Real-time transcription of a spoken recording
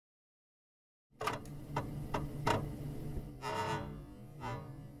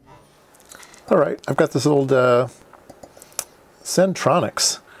All right, I've got this old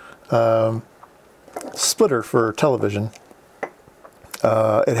Centronics splitter for television.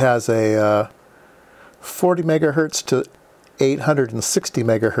 It has a 40 megahertz to 860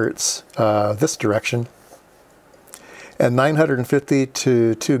 megahertz this direction, and 950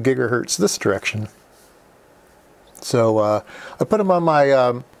 to 2 gigahertz this direction. So I put them on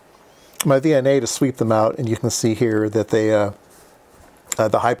my my VNA to sweep them out, and you can see here that they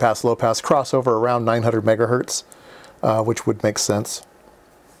the high pass, low pass crossover around 900 megahertz, which would make sense.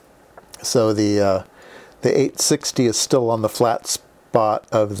 So the 860 is still on the flat spot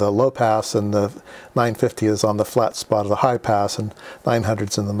of the low pass, and the 950 is on the flat spot of the high pass, and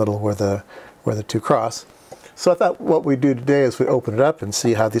 900's in the middle where the two cross. So I thought what we'd do today is we open it up and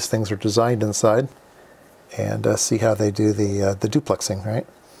see how these things are designed inside, and see how they do the duplexing, right?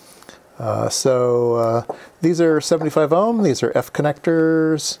 These are 75 ohm, these are F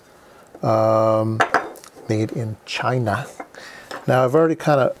connectors, made in China. Now I've already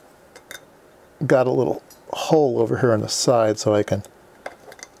kind of got a little hole over here on the side, so I can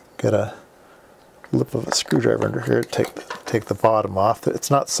get a lip of a screwdriver under here to take the bottom off.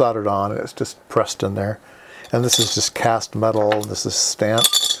 It's not soldered on, it's just pressed in there. And this is just cast metal, this is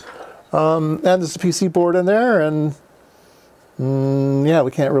stamped. And there's a PC board in there, and yeah, we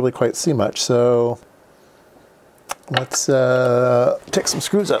can't really quite see much, so let's take some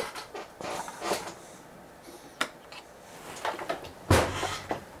screws up.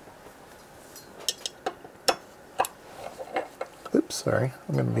 Oops, sorry,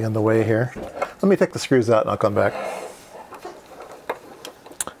 I'm going to be in the way here. Let me take the screws out and I'll come back.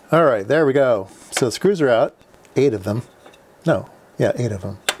 All right, there we go. So the screws are out, 8 of them. No, yeah, 8 of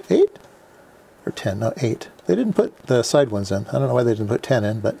them. 8? Or 10, no, 8. They didn't put the side ones in. I don't know why they didn't put 10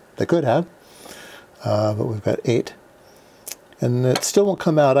 in, but they could have. But we've got 8. And it still won't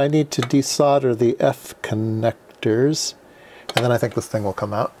come out. I need to desolder the F connectors, and then I think this thing will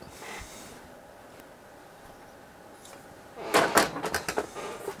come out.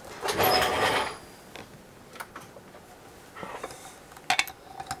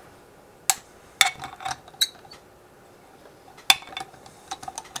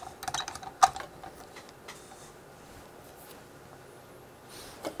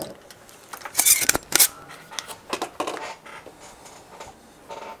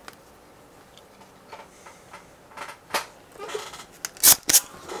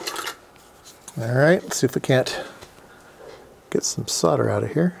 All right, let's see if we can't get some solder out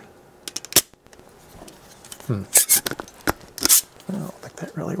of here. I don't think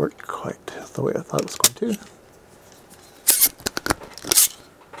that really worked quite the way I thought it was going to.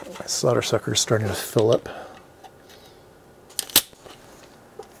 My solder sucker is starting to fill up.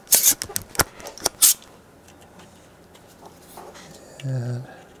 And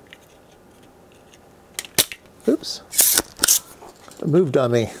oops, it moved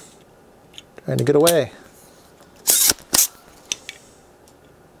on me. Trying to get away.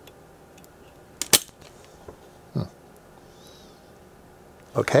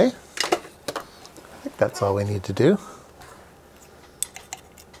 Okay. I think that's all we need to do.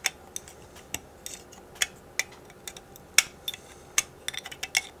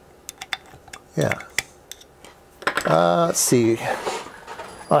 Yeah. Let's see.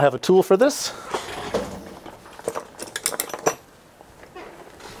 I have a tool for this.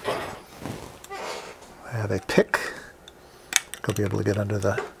 I have a pick. I'll be able to get under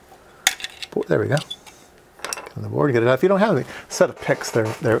the board. There we go. Get on the board, get it out. If you don't have a set of picks,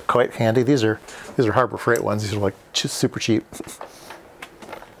 they're quite handy. These are Harbor Freight ones. These are like just super cheap.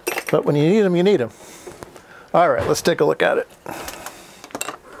 But when you need them, you need them. All right, let's take a look at it.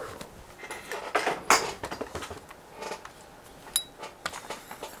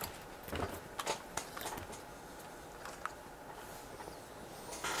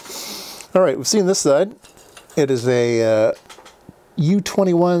 All right, we've seen this side. It is a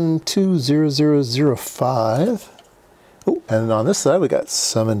U21-20005. Oh, and on this side we got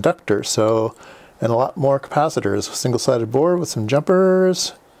some inductors, so, and a lot more capacitors. Single-sided board with some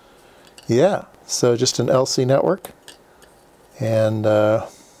jumpers. Yeah, so just an LC network. And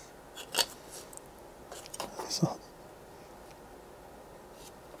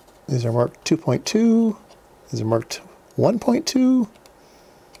these are marked 2.2. These are marked 1.2.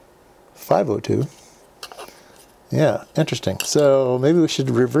 502. Yeah, interesting. So maybe we should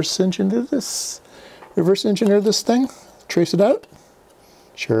reverse engineer this thing, trace it out.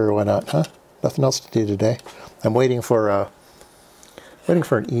 Sure, why not, huh? Nothing else to do today. I'm waiting for an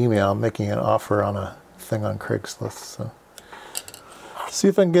email. I'm making an offer on a thing on Craigslist. So see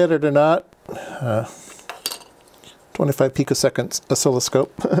if I can get it or not. 25 picoseconds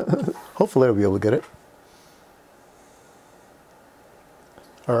oscilloscope. hopefully I'll be able to get it.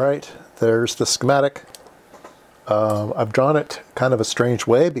 All right, there's the schematic. I've drawn it kind of a strange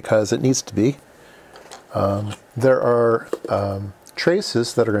way because it needs to be. There are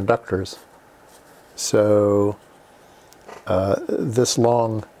traces that are inductors. So this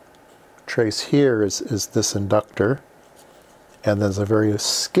long trace here is this inductor, and there's a very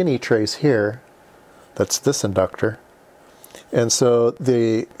skinny trace here that's this inductor. And so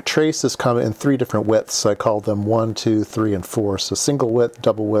the traces come in 3 different widths. So I call them 1, 2, 3, and 4. So single width,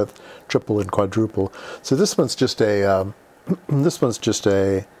 double width, triple, and quadruple. So this one's just a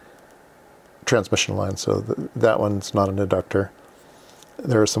transmission line. So that one's not an inductor.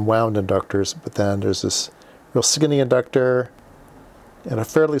 There are some wound inductors, but then there's this real skinny inductor, and a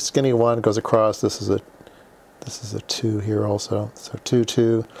fairly skinny one goes across. This is a 2 here also. So 2,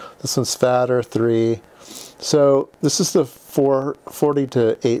 2. This one's fatter, 3. So this is the 440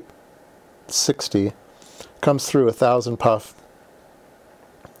 to 860. Comes through 1,000 puff,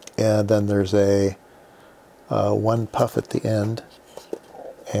 and then there's a 1 puff at the end,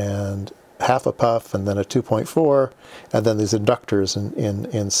 and half a puff, and then a 2.4, and then these inductors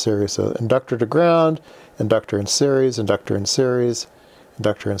in series. So inductor to ground, inductor in series, inductor in series,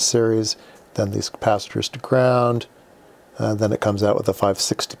 inductor in series, then these capacitors to ground, then it comes out with a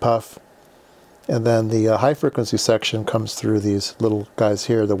 560 puff. And then the high frequency section comes through these little guys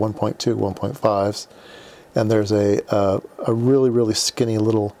here, the 1.2, 1.5s. And there's a really, really skinny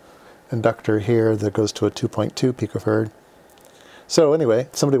little inductor here that goes to a 2.2 picofarad. So anyway,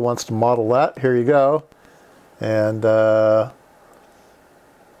 if somebody wants to model that, here you go. And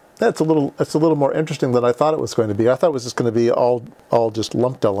that's a little more interesting than I thought it was going to be. I thought it was just going to be all just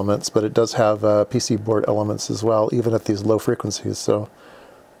lumped elements, but it does have PC board elements as well, even at these low frequencies. So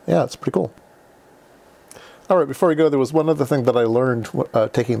yeah, it's pretty cool. All right, before we go, there was one other thing that I learned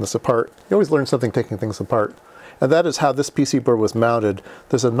taking this apart. You always learn something taking things apart. And that is how this PC board was mounted.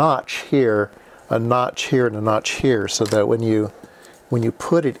 There's a notch here, a notch here, and a notch here, so that when you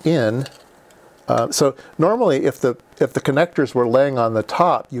put it in, so normally if the connectors were laying on the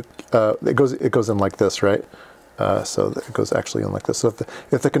top, it goes in like this, right? So it goes actually in like this. So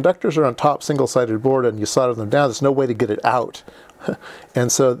if the conductors are on top single-sided board and you solder them down, there's no way to get it out. And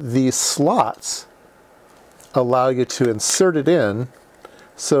so these slots allow you to insert it in,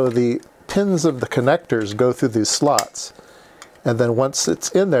 so the pins of the connectors go through these slots, and then once it's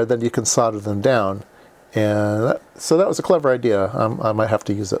in there, then you can solder them down. And so that was a clever idea. I might have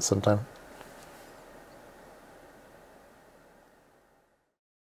to use that sometime.